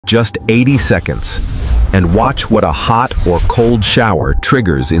just 80 seconds, and watch what a hot or cold shower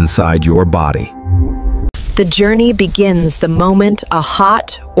triggers inside your body. The journey begins the moment a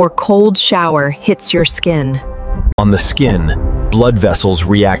hot or cold shower hits your skin. On the skin, blood vessels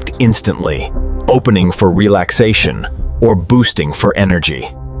react instantly, opening for relaxation or boosting for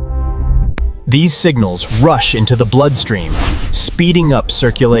energy. These signals rush into the bloodstream, speeding up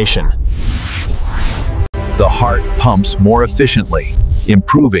circulation. The heart pumps more efficiently,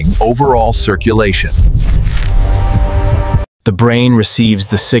 improving overall circulation. The brain receives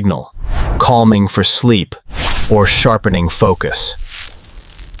the signal, calming for sleep or sharpening focus.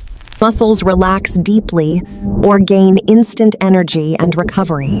 Muscles relax deeply or gain instant energy and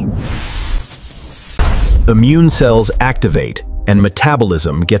recovery. Immune cells activate, and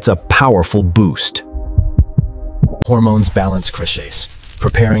metabolism gets a powerful boost. Hormones balance crochets,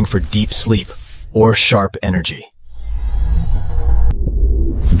 preparing for deep sleep or sharp energy.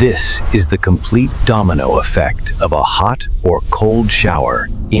 This is the complete domino effect of a hot or cold shower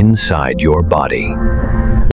inside your body.